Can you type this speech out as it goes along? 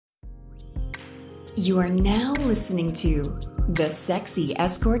You are now listening to The Sexy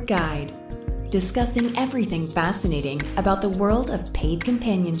Escort Guide, discussing everything fascinating about the world of paid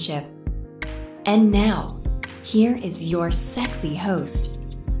companionship. And now, here is your sexy host,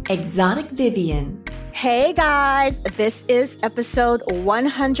 Exotic Vivian. Hey guys, this is episode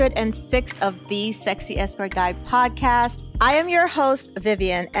 106 of the Sexy Escort Guide podcast. I am your host,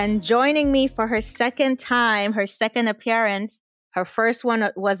 Vivian, and joining me for her second appearance, her first one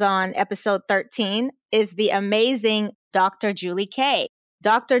was on episode 13, is the amazing Dr. Julie Kay.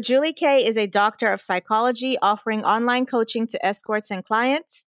 Dr. Julie Kay is a doctor of psychology offering online coaching to escorts and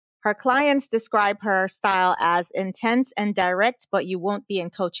clients. Her clients describe her style as intense and direct, but you won't be in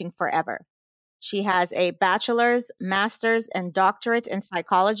coaching forever. She has a bachelor's, master's, and doctorate in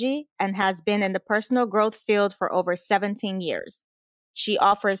psychology and has been in the personal growth field for over 17 years. She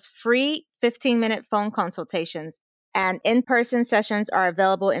offers free 15-minute phone consultations, and in-person sessions are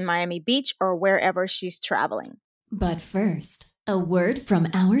available in Miami Beach or wherever she's traveling. But first, a word from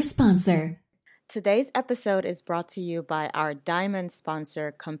our sponsor. Today's episode is brought to you by our diamond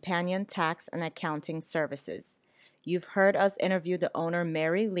sponsor, Companion Tax and Accounting Services. You've heard us interview the owner,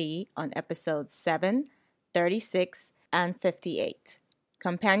 Mary Lee, on episodes 7, 36, and 58.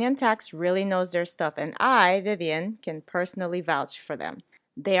 Companion Tax really knows their stuff, and I, Vivian, can personally vouch for them.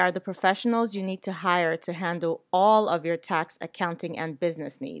 They are the professionals you need to hire to handle all of your tax, accounting, and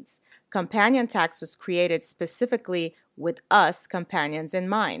business needs. Companion Tax was created specifically with us companions in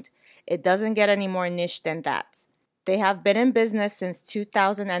mind. It doesn't get any more niche than that. They have been in business since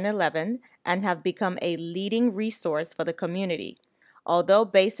 2011 and have become a leading resource for the community. Although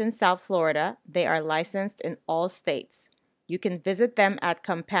based in South Florida, they are licensed in all states. You can visit them at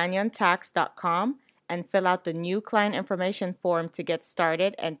companiontax.com and fill out the new client information form to get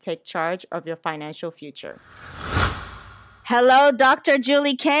started and take charge of your financial future. Hello, Dr.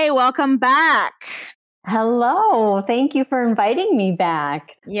 Julie Kay. Welcome back. Hello. Thank you for inviting me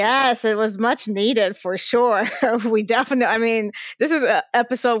back. Yes, it was much needed for sure. This is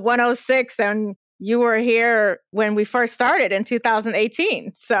episode 106 and you were here when we first started in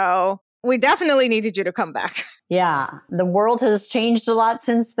 2018. So we definitely needed you to come back. Yeah, the world has changed a lot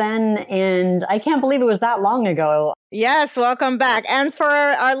since then, and I can't believe it was that long ago. Yes, welcome back. And for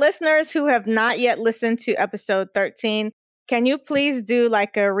our listeners who have not yet listened to episode 13, can you please do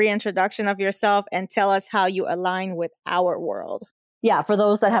like a reintroduction of yourself and tell us how you align with our world? Yeah, for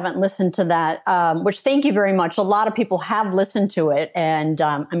those that haven't listened to that, which thank you very much. A lot of people have listened to it, and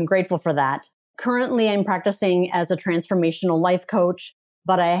I'm grateful for that. Currently, I'm practicing as a transformational life coach,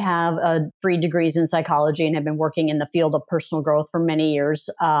 but I have 3 degrees in psychology and have been working in the field of personal growth for many years,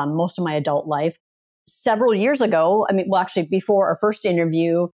 most of my adult life. Several years ago, before our first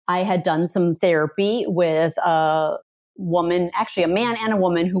interview, I had done some therapy with a man and a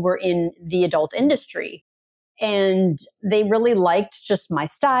woman who were in the adult industry. And they really liked just my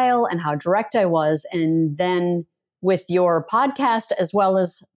style and how direct I was. And then with your podcast, as well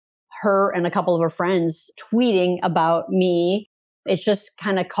as her and a couple of her friends tweeting about me, it just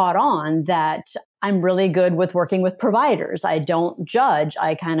kind of caught on that I'm really good with working with providers. I don't judge.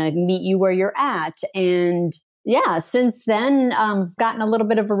 I kind of meet you where you're at. And yeah, since then, gotten a little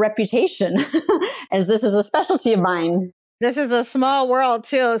bit of a reputation as this is a specialty of mine. This is a small world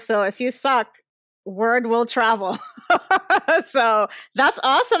too. So if you suck, word will travel. So that's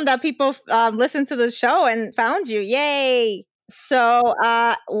awesome that people listened to the show and found you. Yay. So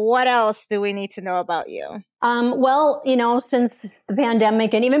what else do we need to know about you? Since the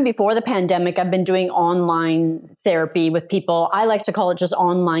pandemic and even before the pandemic, I've been doing online therapy with people. I like to call it just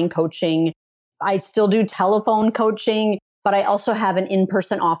online coaching. I still do telephone coaching, but I also have an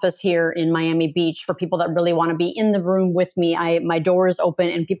in-person office here in Miami Beach for people that really want to be in the room with me. My door is open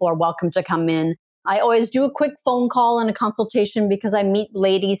and people are welcome to come in. I always do a quick phone call and a consultation because I meet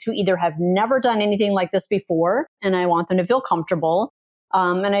ladies who either have never done anything like this before and I want them to feel comfortable.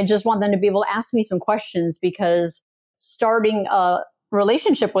 And I just want them to be able to ask me some questions because starting a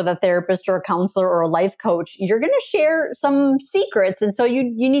relationship with a therapist or a counselor or a life coach, you're going to share some secrets. And so you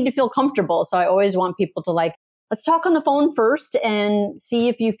need to feel comfortable. So I always want people to let's talk on the phone first and see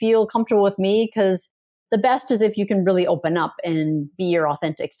if you feel comfortable with me, because the best is if you can really open up and be your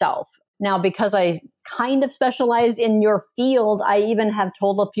authentic self. Now, because I kind of specialize in your field, I even have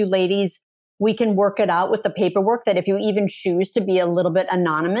told a few ladies we can work it out with the paperwork that if you even choose to be a little bit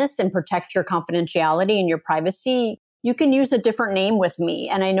anonymous and protect your confidentiality and your privacy, you can use a different name with me.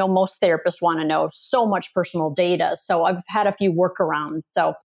 And I know most therapists want to know so much personal data. So I've had a few workarounds.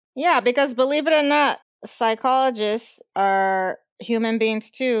 So yeah, because believe it or not, psychologists are human beings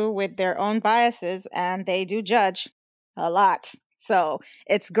too with their own biases and they do judge a lot. So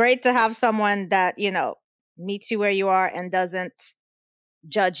it's great to have someone that, meets you where you are and doesn't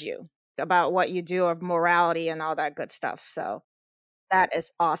judge you about what you do, of morality and all that good stuff. So that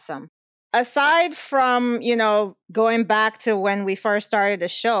is awesome. Aside from, going back to when we first started the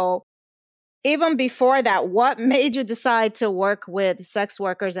show, even before that, what made you decide to work with sex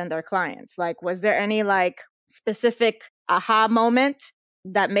workers and their clients? Like, was there any specific aha moment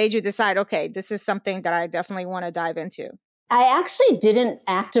that made you decide, okay, this is something that I definitely want to dive into? I actually didn't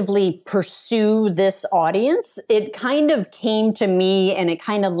actively pursue this audience. It kind of came to me and it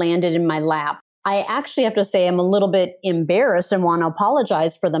kind of landed in my lap. I actually have to say I'm a little bit embarrassed and want to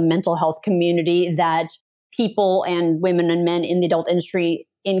apologize for the mental health community that people and women and men in the adult industry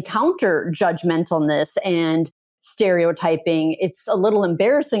encounter judgmentalness and stereotyping. It's a little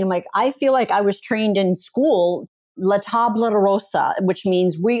embarrassing. I'm like, I feel like I was trained in school, la tabla rosa, which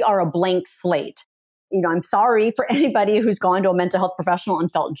means we are a blank slate. I'm sorry for anybody who's gone to a mental health professional and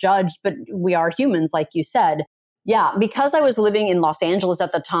felt judged, but we are humans, like you said. Yeah, because I was living in Los Angeles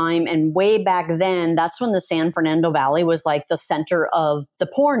at the time, and way back then, that's when the San Fernando Valley was like the center of the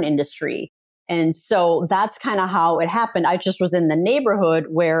porn industry. And so that's kind of how it happened. I just was in the neighborhood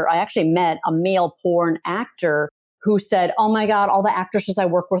where I actually met a male porn actor who said, oh my God, all the actresses I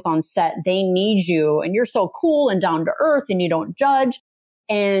work with on set, they need you. And you're so cool and down to earth and you don't judge.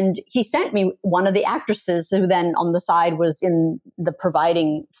 And he sent me one of the actresses who then on the side was in the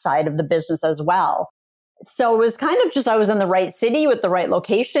providing side of the business as well. So it was kind of just, I was in the right city with the right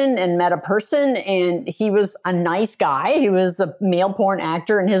location and met a person, and he was a nice guy. He was a male porn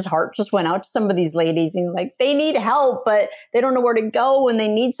actor, and his heart just went out to some of these ladies, and like, they need help, but they don't know where to go. And they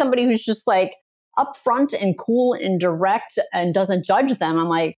need somebody who's just like upfront and cool and direct and doesn't judge them. I'm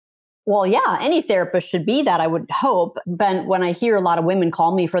like, well, yeah, any therapist should be that, I would hope. But when I hear a lot of women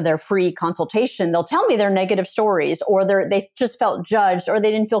call me for their free consultation, they'll tell me their negative stories, or they just felt judged, or they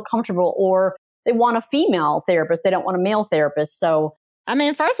didn't feel comfortable, or they want a female therapist. They don't want a male therapist. So, I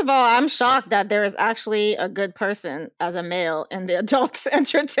mean, first of all, I'm shocked that there is actually a good person as a male in the adult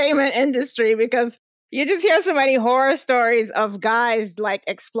entertainment industry, because you just hear so many horror stories of guys like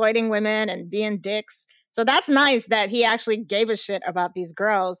exploiting women and being dicks. So that's nice that he actually gave a shit about these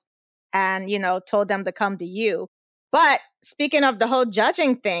girls and, told them to come to you. But speaking of the whole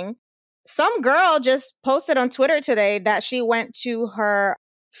judging thing, some girl just posted on Twitter today that she went to her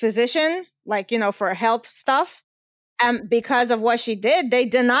physician, for health stuff. And because of what she did, they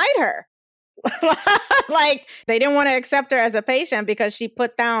denied her. They didn't want to accept her as a patient because she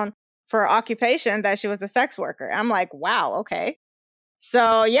put down for her occupation that she was a sex worker. I'm like, wow, okay.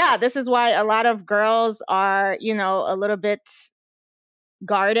 So yeah, this is why a lot of girls are, a little bit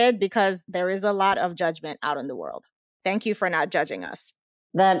guarded, because there is a lot of judgment out in the world. Thank you for not judging us.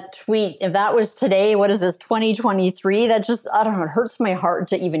 That tweet, if that was today, what is this, 2023? That just, I don't know, it hurts my heart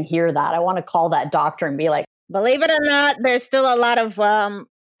to even hear that. I want to call that doctor and be like, believe it or not, there's still a lot of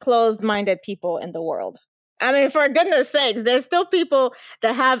closed-minded people in the world. I mean, for goodness sakes, there's still people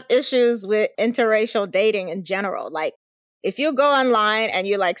that have issues with interracial dating in general. Like, if you go online and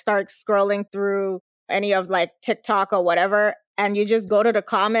you start scrolling through any of TikTok or whatever, and you just go to the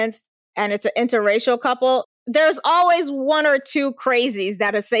comments and it's an interracial couple, there's always one or two crazies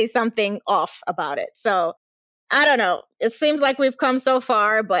that'll say something off about it. So I don't know. It seems like we've come so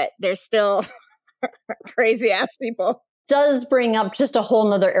far, but there's still crazy ass people. Does bring up just a whole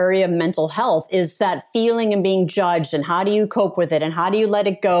nother area of mental health, is that feeling and being judged, and how do you cope with it, and how do you let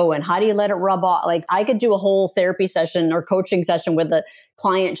it go, and how do you let it rub off? Like, I could do a whole therapy session or coaching session with a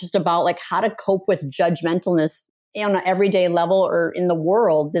client just about how to cope with judgmentalness on an everyday level or in the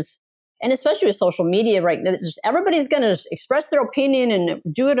world. And especially with social media, right? Just everybody's going to express their opinion and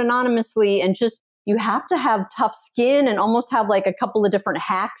do it anonymously. And just, you have to have tough skin and almost have a couple of different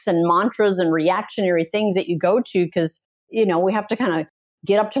hacks and mantras and reactionary things that you go to. Cause, we have to kind of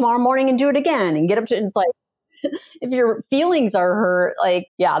get up tomorrow morning and do it again, and get up to, it's like, if your feelings are hurt,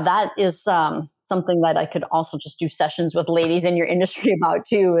 that is something that I could also just do sessions with ladies in your industry about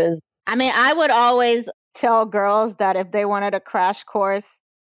too. I would always tell girls that if they wanted a crash course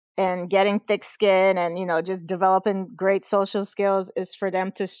in getting thick skin and, just developing great social skills, is for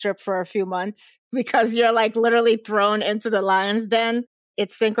them to strip for a few months, because you're literally thrown into the lion's den.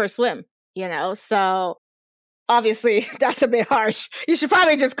 It's sink or swim, so obviously that's a bit harsh. You should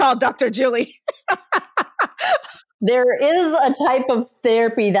probably just call Dr. Julie. There is a type of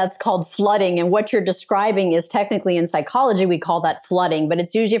therapy that's called flooding. And what you're describing is technically in psychology, we call that flooding, but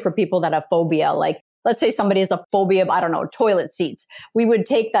it's usually for people that have phobia. Like, let's say somebody has a phobia of, toilet seats. We would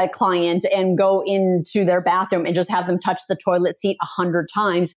take that client and go into their bathroom and just have them touch the toilet seat 100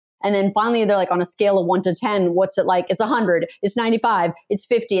 times And then finally, they're like, on a scale of 1 to 10, what's it like? It's 100, it's 95, it's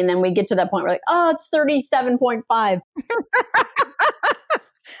 50. And then we get to that point, we're like, oh, it's 37.5.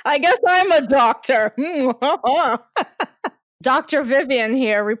 I guess I'm a doctor. Dr. Vivian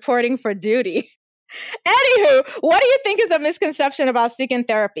here, reporting for duty. Anywho, what do you think is a misconception about seeking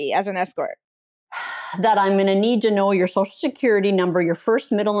therapy as an escort? That I'm going to need to know your social security number, your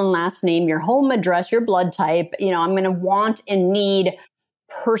first, middle, and last name, your home address, your blood type. I'm going to want and need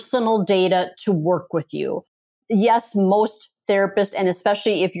personal data to work with you. Yes, most therapists, and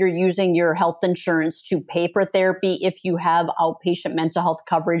especially if you're using your health insurance to pay for therapy, if you have outpatient mental health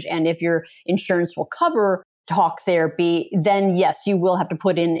coverage, and if your insurance will cover talk therapy, then yes, you will have to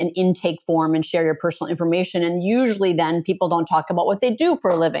put in an intake form and share your personal information. And usually then people don't talk about what they do for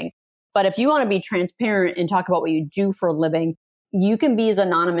a living. But if you want to be transparent and talk about what you do for a living, you can be as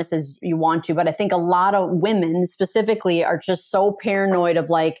anonymous as you want to. But I think a lot of women specifically are just so paranoid of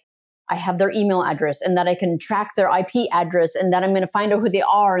like, I have their email address and that I can track their IP address and that I'm going to find out who they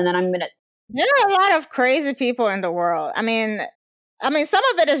are. And then I'm going to. There are a lot of crazy people in the world. I mean, some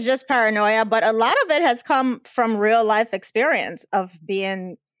of it is just paranoia, but a lot of it has come from real life experience of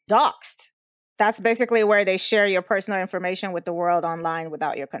being doxxed. That's basically where they share your personal information with the world online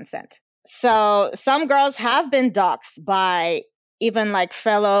without your consent. So some girls have been doxxed by even like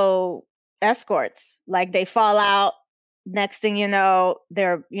fellow escorts. Like they fall out. Next thing you know,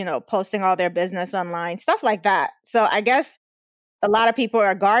 they're, posting all their business online, stuff like that. So I guess a lot of people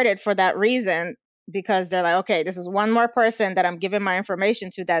are guarded for that reason, because they're like, okay, this is one more person that I'm giving my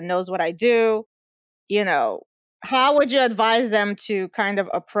information to that knows what I do. How would you advise them to kind of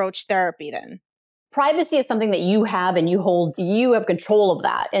approach therapy then? Privacy is something that you have and you have control of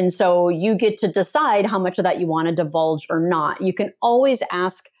that. And so you get to decide how much of that you want to divulge or not. You can always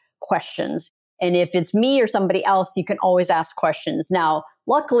ask questions. And if it's me or somebody else, you can always ask questions. Now,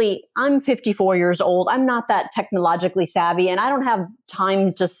 luckily, I'm 54 years old. I'm not that technologically savvy, and I don't have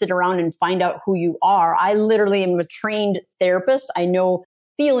time to sit around and find out who you are. I literally am a trained therapist. I know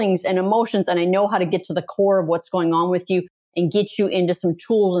feelings and emotions, and I know how to get to the core of what's going on with you and get you into some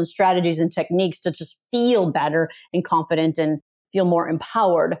tools and strategies and techniques to just feel better and confident and feel more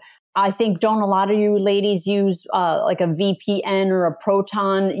empowered. I think don't a lot of you ladies use like a VPN or a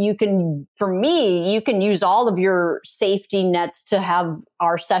Proton? You can use all of your safety nets to have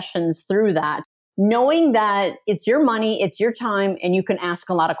our sessions through that. Knowing that it's your money, it's your time, and you can ask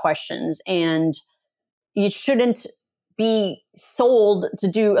a lot of questions. And you shouldn't be sold to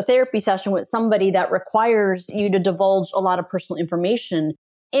do a therapy session with somebody that requires you to divulge a lot of personal information.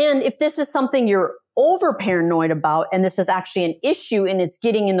 And if this is something you're over paranoid about, and this is actually an issue and it's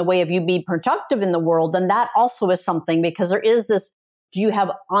getting in the way of you being productive in the world, then that also is something, because there is this, do you have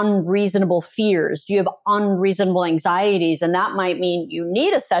unreasonable fears? Do you have unreasonable anxieties? And that might mean you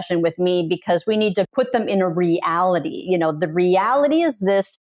need a session with me because we need to put them in a reality. The reality is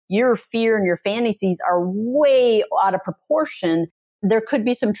this: your fear and your fantasies are way out of proportion. There could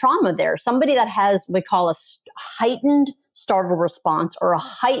be some trauma there. Somebody that has, we call a heightened startle response or a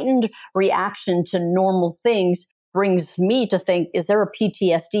heightened reaction to normal things brings me to think, is there a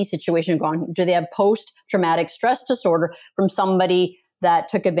PTSD situation going on? Do they have post-traumatic stress disorder from somebody that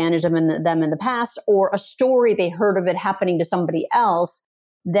took advantage of them in the past, or a story they heard of it happening to somebody else?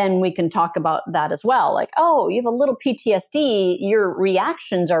 Then we can talk about that as well. Like, oh, you have a little PTSD, your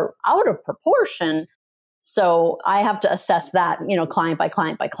reactions are out of proportion. So I have to assess that, client by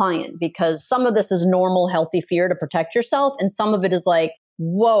client by client, because some of this is normal, healthy fear to protect yourself. And some of it is like,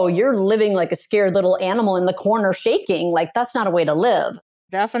 whoa, you're living like a scared little animal in the corner shaking. Like, that's not a way to live.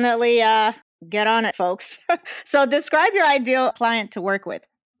 Definitely get on it, folks. So describe your ideal client to work with.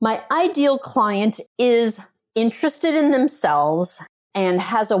 My ideal client is interested in themselves and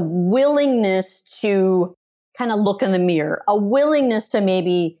has a willingness to kind of look in the mirror, a willingness to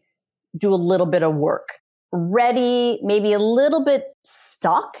maybe do a little bit of work. Ready, maybe a little bit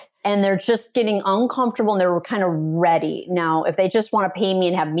stuck, and they're just getting uncomfortable and they're kind of ready. Now, if they just want to pay me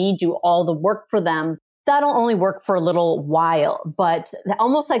and have me do all the work for them, that'll only work for a little while. But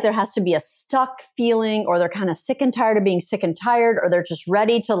almost like there has to be a stuck feeling, or they're kind of sick and tired of being sick and tired, or they're just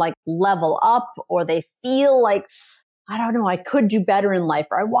ready to like level up, or they feel like, I don't know, I could do better in life,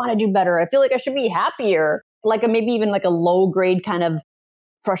 or I want to do better. I feel like I should be happier. Like maybe even like a low grade kind of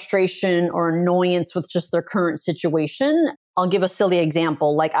frustration or annoyance with just their current situation. I'll give a silly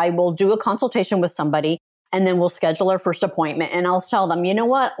example. Like I will do a consultation with somebody and then we'll schedule our first appointment, and I'll tell them, you know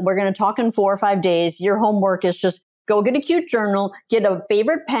what, we're going to talk in 4 or 5 days. Your homework is just go get a cute journal, get a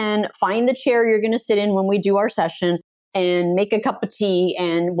favorite pen, find the chair you're going to sit in when we do our session, and make a cup of tea,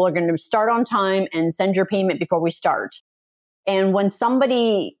 and we're going to start on time and send your payment before we start. And when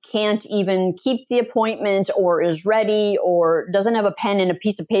somebody can't even keep the appointment or is ready or doesn't have a pen and a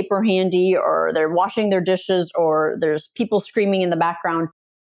piece of paper handy, or they're washing their dishes, or there's people screaming in the background,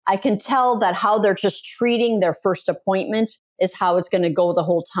 I can tell that how they're just treating their first appointment is how it's going to go the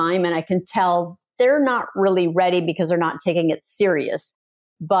whole time. And I can tell they're not really ready because they're not taking it serious.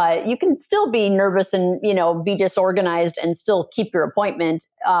 But you can still be nervous and, be disorganized and still keep your appointment.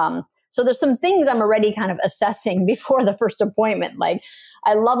 So there's some things I'm already kind of assessing before the first appointment. Like,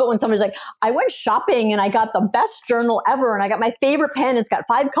 I love it when somebody's like, I went shopping and I got the best journal ever. And I got my favorite pen. It's got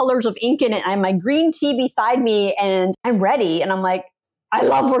 5 colors of ink in it. And I have my green tea beside me and I'm ready. And I'm like, I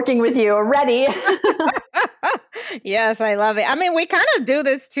love working with you. I'm ready. Yes, I love it. I mean, we kind of do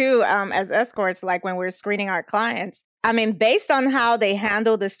this too as escorts, like when we're screening our clients. I mean, based on how they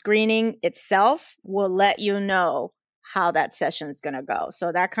handle the screening itself, will let you know how that session's going to go.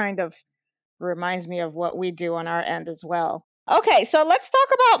 So that kind of reminds me of what we do on our end as well. Okay, so let's talk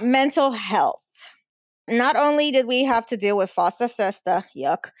about mental health. Not only did we have to deal with fosta sesta,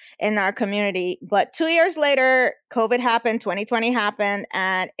 yuck, in our community, but 2 years later, COVID happened, 2020 happened,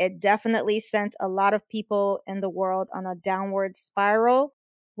 and it definitely sent a lot of people in the world on a downward spiral,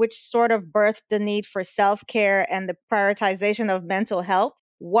 which sort of birthed the need for self-care and the prioritization of mental health.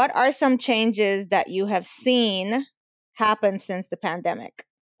 What are some changes that you have seen happen since the pandemic?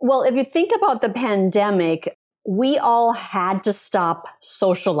 Well, if you think about the pandemic, we all had to stop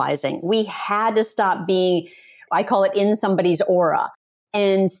socializing. We had to stop being, I call it, in somebody's aura.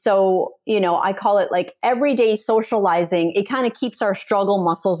 And so, I call it like everyday socializing. It kind of keeps our struggle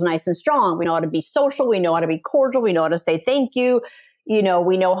muscles nice and strong. We know how to be social. We know how to be cordial. We know how to say thank you. We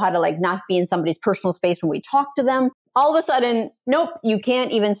know how to not be in somebody's personal space when we talk to them. All of a sudden, nope, you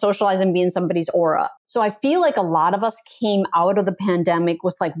can't even socialize and be in somebody's aura. So I feel like a lot of us came out of the pandemic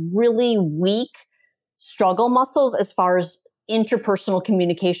with really weak struggle muscles as far as interpersonal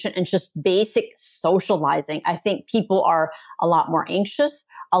communication and just basic socializing. I think people are a lot more anxious,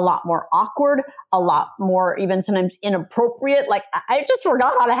 a lot more awkward, a lot more even sometimes inappropriate. I just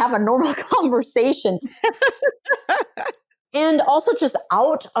forgot how to have a normal conversation. And also just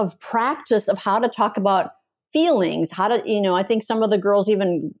out of practice of how to talk about feelings, how to, I think some of the girls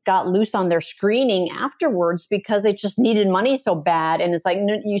even got loose on their screening afterwards because they just needed money so bad. And it's like,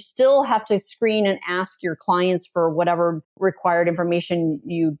 no, you still have to screen and ask your clients for whatever required information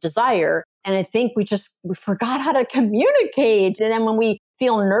you desire. And I think we forgot how to communicate. And then when we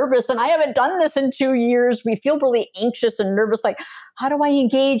feel nervous, and I haven't done this in 2 years, we feel really anxious and nervous. Like, how do I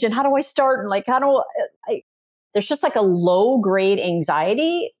engage? And how do I start? And there's just a low grade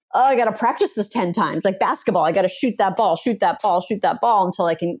anxiety. Oh, I got to practice this 10 times. Like basketball, I got to shoot that ball until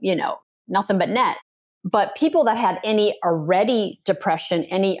I can, nothing but net. But people that had any already depression,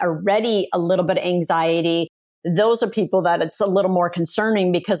 any already a little bit of anxiety, those are people that it's a little more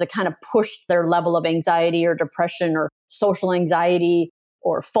concerning because it kind of pushed their level of anxiety or depression or social anxiety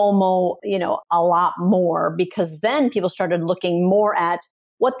or FOMO, a lot more, because then people started looking more at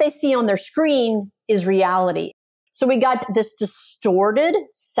what they see on their screen is reality. So we got this distorted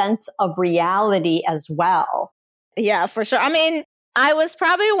sense of reality as well. Yeah, for sure. I mean, I was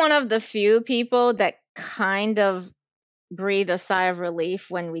probably one of the few people that kind of breathed a sigh of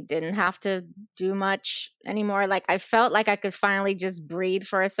relief when we didn't have to do much anymore. I felt like I could finally just breathe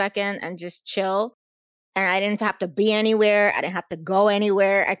for a second and just chill. And I didn't have to be anywhere. I didn't have to go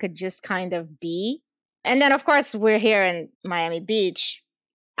anywhere. I could just kind of be. And then, of course, we're here in Miami Beach.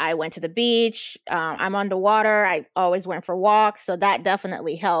 I went to the beach. I'm on the water. I always went for walks. So that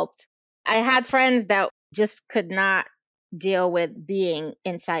definitely helped. I had friends that just could not deal with being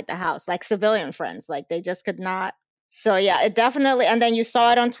inside the house, like civilian friends. They just could not. So yeah, it definitely. And then you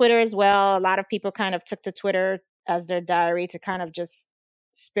saw it on Twitter as well. A lot of people kind of took to Twitter as their diary to kind of just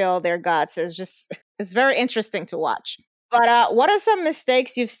spill their guts. It's very interesting to watch. But what are some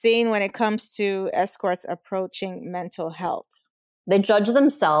mistakes you've seen when it comes to escorts approaching mental health? They judge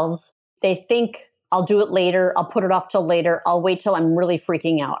themselves. They think, I'll do it later. I'll put it off till later. I'll wait till I'm really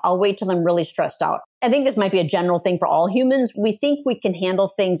freaking out. I'll wait till I'm really stressed out. I think this might be a general thing for all humans. We think we can handle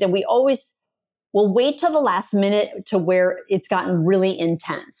things and we always will wait till the last minute to where it's gotten really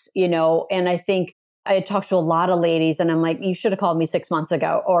intense, And I think I talked to a lot of ladies and I'm like, you should have called me 6 months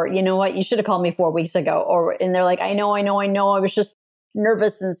ago. Or, you know what? You should have called me 4 weeks ago. And they're like, I know. I was just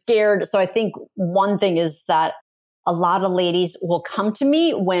nervous and scared. So I think one thing is that a lot of ladies will come to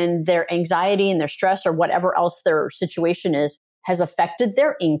me when their anxiety and their stress or whatever else their situation is has affected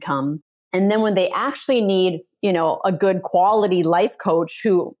their income. And then when they actually need, a good quality life coach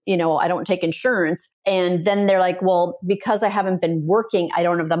who, I don't take insurance. And then they're like, well, because I haven't been working, I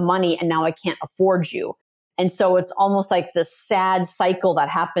don't have the money and now I can't afford you. And so it's almost like this sad cycle that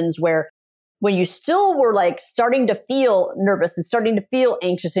happens where when you still were like starting to feel nervous and starting to feel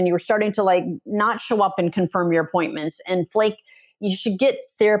anxious and you were starting to like not show up and confirm your appointments and flake, you should get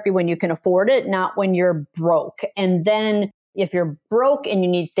therapy when you can afford it, not when you're broke. And then if you're broke and you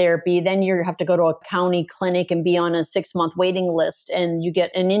need therapy, then you have to go to a county clinic and be on a 6-month waiting list and you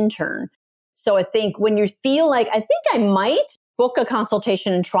get an intern. So I think when you feel like, I think I might book a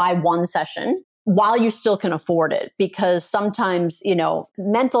consultation and try one session while you still can afford it. Because sometimes,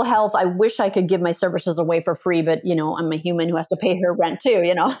 mental health, I wish I could give my services away for free, but, I'm a human who has to pay her rent too,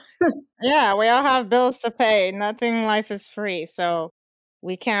 Yeah, we all have bills to pay. Nothing in life is free. So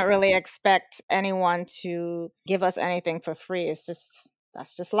we can't really expect anyone to give us anything for free.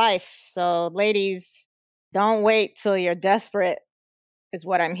 That's just life. So ladies, don't wait till you're desperate, is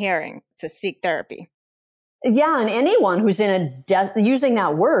what I'm hearing, to seek therapy. Yeah, and anyone who's in using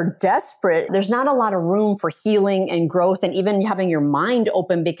that word, desperate, there's not a lot of room for healing and growth and even having your mind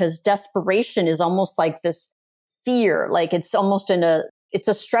open, because desperation is almost like this fear, like it's almost it's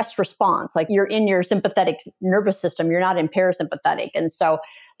a stress response. Like you're in your sympathetic nervous system, you're not in parasympathetic. And so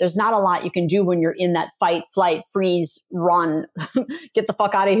there's not a lot you can do when you're in that fight, flight, freeze, run, get the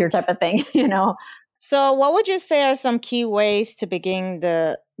fuck out of here type of thing, So what would you say are some key ways to begin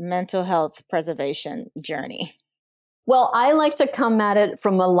the mental health preservation journey? Well, I like to come at it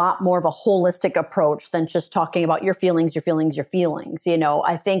from a lot more of a holistic approach than just talking about your feelings, your feelings, your feelings.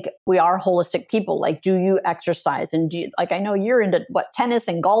 I think we are holistic people. Like, do you exercise? And I know you're into tennis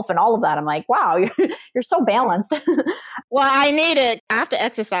and golf and all of that. I'm like, wow, you're so balanced. Well, I need it. I have to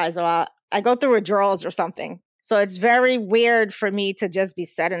exercise or I go through withdrawals or something. So it's very weird for me to just be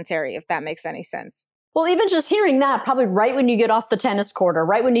sedentary, if that makes any sense. Well, even just hearing that, probably right when you get off the tennis court or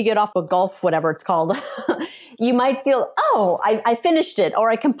right when you get off a golf, whatever it's called, you might feel, oh, I finished it or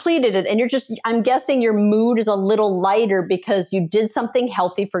I completed it. And I'm guessing your mood is a little lighter because you did something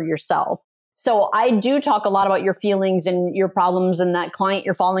healthy for yourself. So I do talk a lot about your feelings and your problems and that client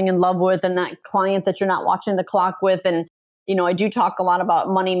you're falling in love with and that client that you're not watching the clock with. And, I do talk a lot about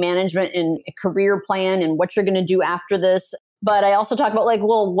money management and a career plan and what you're going to do after this. But I also talk about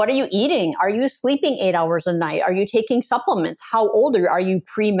what are you eating? Are you sleeping 8 hours a night? Are you taking supplements? How old are you? Are you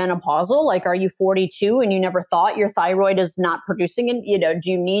premenopausal? Are you 42 and you never thought your thyroid is not producing it? Do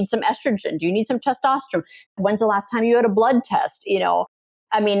you need some estrogen? Do you need some testosterone? When's the last time you had a blood test?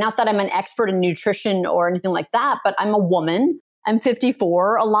 Not that I'm an expert in nutrition or anything like that, but I'm a woman. I'm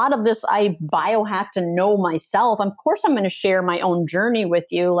 54. A lot of this I biohacked to know myself. Of course, I'm going to share my own journey with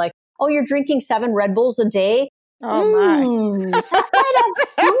you. Oh, you're drinking 7 Red Bulls a day? Oh my. That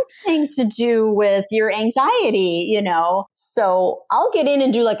might have something to do with your anxiety, So I'll get in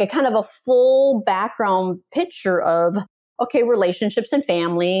and do a kind of a full background picture of, okay, relationships and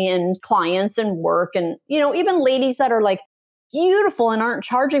family and clients and work. And, even ladies that are beautiful and aren't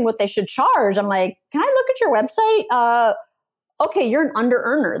charging what they should charge. I'm like, can I look at your website? Okay, you're an under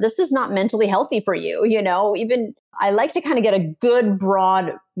earner. This is not mentally healthy for you. Even I like to kind of get a good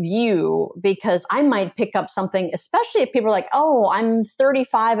broad view because I might pick up something, especially if people are like, oh, I'm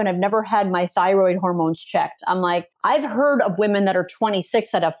 35 and I've never had my thyroid hormones checked. I'm like, I've heard of women that are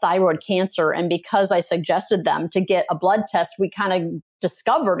 26 that have thyroid cancer. And because I suggested them to get a blood test, we kind of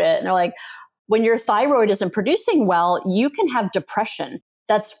discovered it. And they're like, when your thyroid isn't producing well, you can have depression.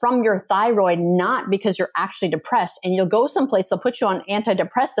 That's from your thyroid, not because you're actually depressed. And you'll go someplace, they'll put you on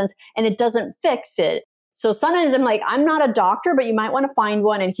antidepressants and it doesn't fix it. So sometimes I'm like, I'm not a doctor, but you might want to find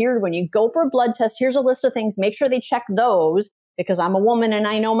one. And here, when you go for a blood test, here's a list of things. Make sure they check those because I'm a woman and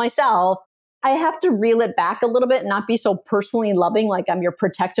I know myself. I have to reel it back a little bit and not be so personally loving, like I'm your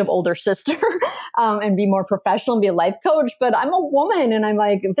protective older sister, and be more professional and be a life coach. But I'm a woman and I'm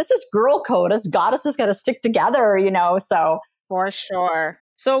like, this is girl code. Us goddesses got to stick together, so. For sure.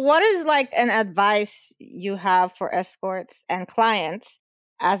 So what is an advice you have for escorts and clients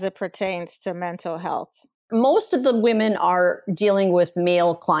as it pertains to mental health? Most of the women are dealing with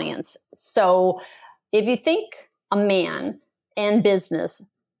male clients. So if you think a man and business,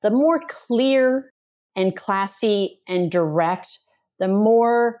 the more clear and classy and direct, the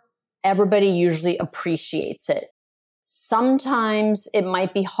more everybody usually appreciates it. Sometimes it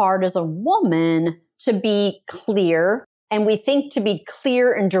might be hard as a woman to be clear. And we think to be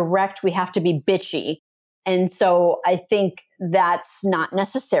clear and direct, we have to be bitchy. And so I think that's not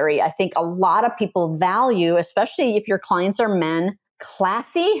necessary. I think a lot of people value, especially if your clients are men,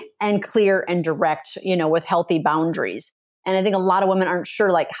 classy and clear and direct, with healthy boundaries. And I think a lot of women aren't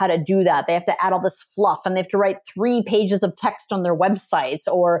sure how to do that. They have to add all this fluff and they have to write 3 pages of text on their websites,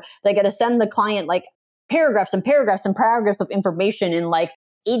 or they got to send the client paragraphs and paragraphs and paragraphs of information in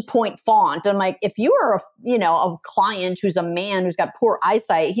 8-point font. I'm like, if you are a client who's a man who's got poor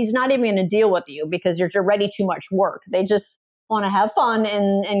eyesight, he's not even going to deal with you because you're already too much work. They just want to have fun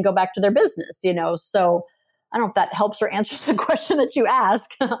and go back to their business, So I don't know if that helps or answers the question that you ask.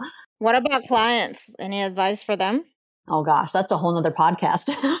 What about clients? Any advice for them? Oh gosh, that's a whole nother podcast.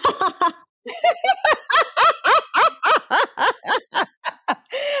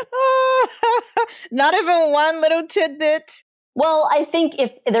 Not even one little tidbit. Well, I think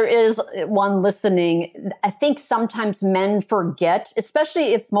if there is one listening, I think sometimes men forget,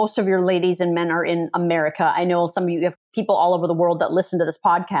 especially if most of your ladies and men are in America. I know some of you have people all over the world that listen to this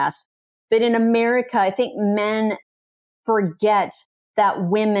podcast, but in America, I think men forget that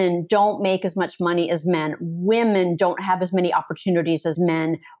women don't make as much money as men. Women don't have as many opportunities as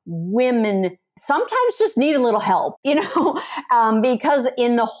men. Women sometimes just need a little help, because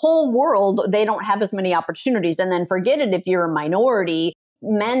in the whole world, they don't have as many opportunities. And then forget it if you're a minority.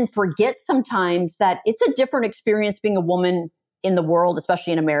 Men forget sometimes that it's a different experience being a woman in the world,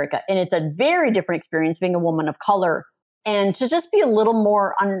 especially in America. And it's a very different experience being a woman of color. And to just be a little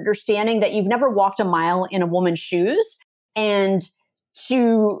more understanding that you've never walked a mile in a woman's shoes, and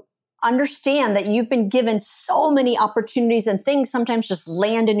to understand that you've been given so many opportunities and things sometimes just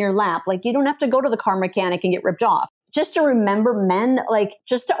land in your lap. Like you don't have to go to the car mechanic and get ripped off. Just to remember men,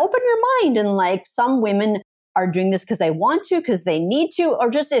 just to open your mind, and some women are doing this because they want to, because they need to, or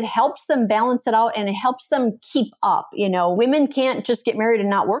just it helps them balance it out and it helps them keep up. Women can't just get married and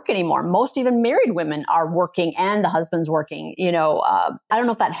not work anymore. Most even married women are working and the husband's working. I don't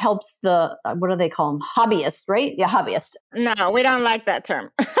know if that helps the, what do they call them? Hobbyist, right? Yeah, hobbyist. No, we don't like that term.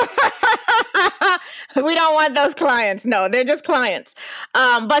 We don't want those clients. No, they're just clients.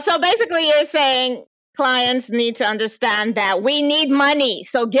 But so basically you're saying clients need to understand that we need money.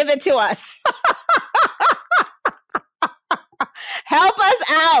 So give it to us. Help us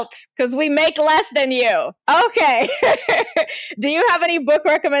out because we make less than you. Okay. Do you have any book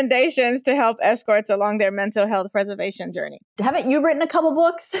recommendations to help escorts along their mental health preservation journey? Haven't you written a couple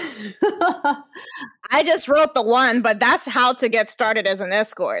books? I just wrote the one, but that's how to get started as an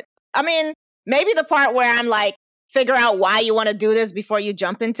escort. I mean, maybe the part where I'm figure out why you want to do this before you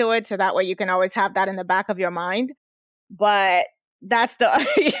jump into it. So that way you can always have that in the back of your mind. But that's the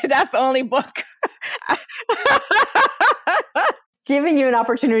only book. Giving you an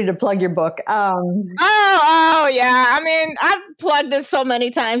opportunity to plug your book. Oh, yeah. I mean, I've plugged it so many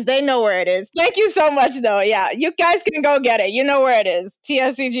times. They know where it is. Thank you so much, though. Yeah, you guys can go get it. You know where it is.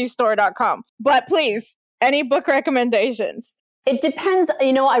 tscgstore.com. But please, any book recommendations? It depends.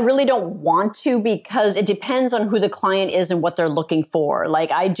 I really don't want to because it depends on who the client is and what they're looking for.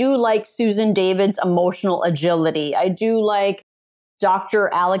 I do like Susan David's Emotional Agility. I do like Dr.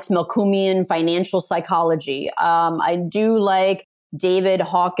 Alex Melkumian, Financial Psychology. I do like David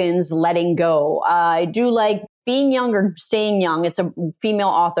Hawkins' Letting Go. I do like Being Young or Staying Young. It's a female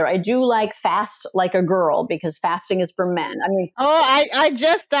author. I do like Fast Like a Girl because fasting is for men. I mean, I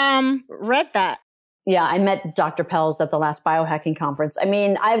just read that. Yeah, I met Dr. Pelz at the last biohacking conference. I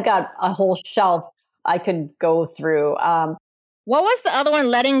mean, I've got a whole shelf I could go through. What was the other one?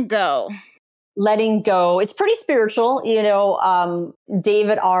 Letting Go. Letting Go. It's pretty spiritual,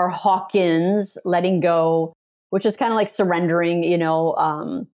 David R. Hawkins, Letting Go, which is kind of like surrendering,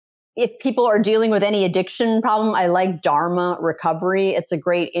 if people are dealing with any addiction problem, I like Dharma Recovery. It's a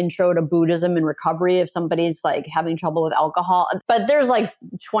great intro to Buddhism and recovery if somebody's having trouble with alcohol. But there's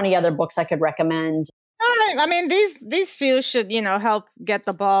 20 other books I could recommend. All right. I mean, these few should, help get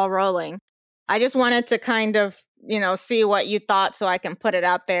the ball rolling. I just wanted to kind of, see what you thought so I can put it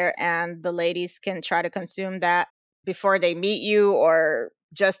out there and the ladies can try to consume that before they meet you or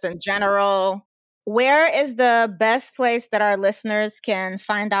just in general. Where is the best place that our listeners can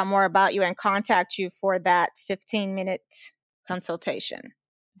find out more about you and contact you for that 15-minute consultation?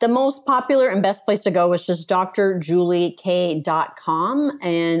 The most popular and best place to go is just drjuliek.com.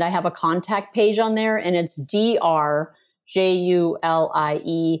 And I have a contact page on there and it's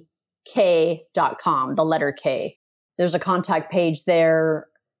drjuliek.com, the letter K. There's a contact page there,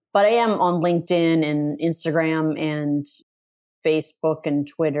 but I am on LinkedIn and Instagram and Facebook and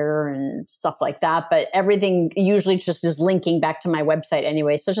Twitter and stuff like that. But everything usually just is linking back to my website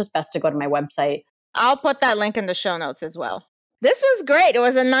anyway. So it's just best to go to my website. I'll put that link in the show notes as well. This was great. It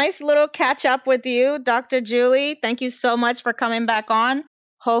was a nice little catch up with you, Dr. Julie. Thank you so much for coming back on.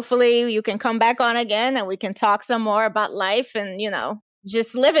 Hopefully you can come back on again and we can talk some more about life and,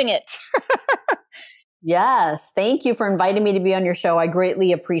 just living it. Yes. Thank you for inviting me to be on your show. I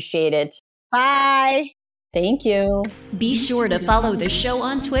greatly appreciate it. Bye. Thank you. Be sure to follow the show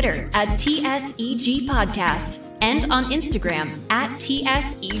on Twitter at TSEG Podcast and on Instagram at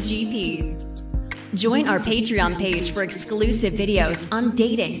TSEGP. Join our Patreon page for exclusive videos on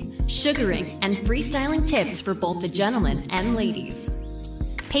dating, sugaring, and freestyling tips for both the gentlemen and ladies.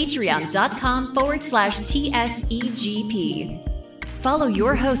 Patreon.com/TSEGP. Follow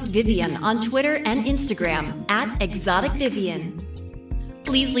your host Vivian on Twitter and Instagram at ExoticVivian.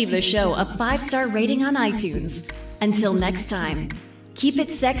 Please leave the show a 5-star rating on iTunes. Until next time, keep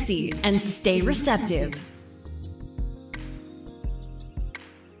it sexy and stay receptive.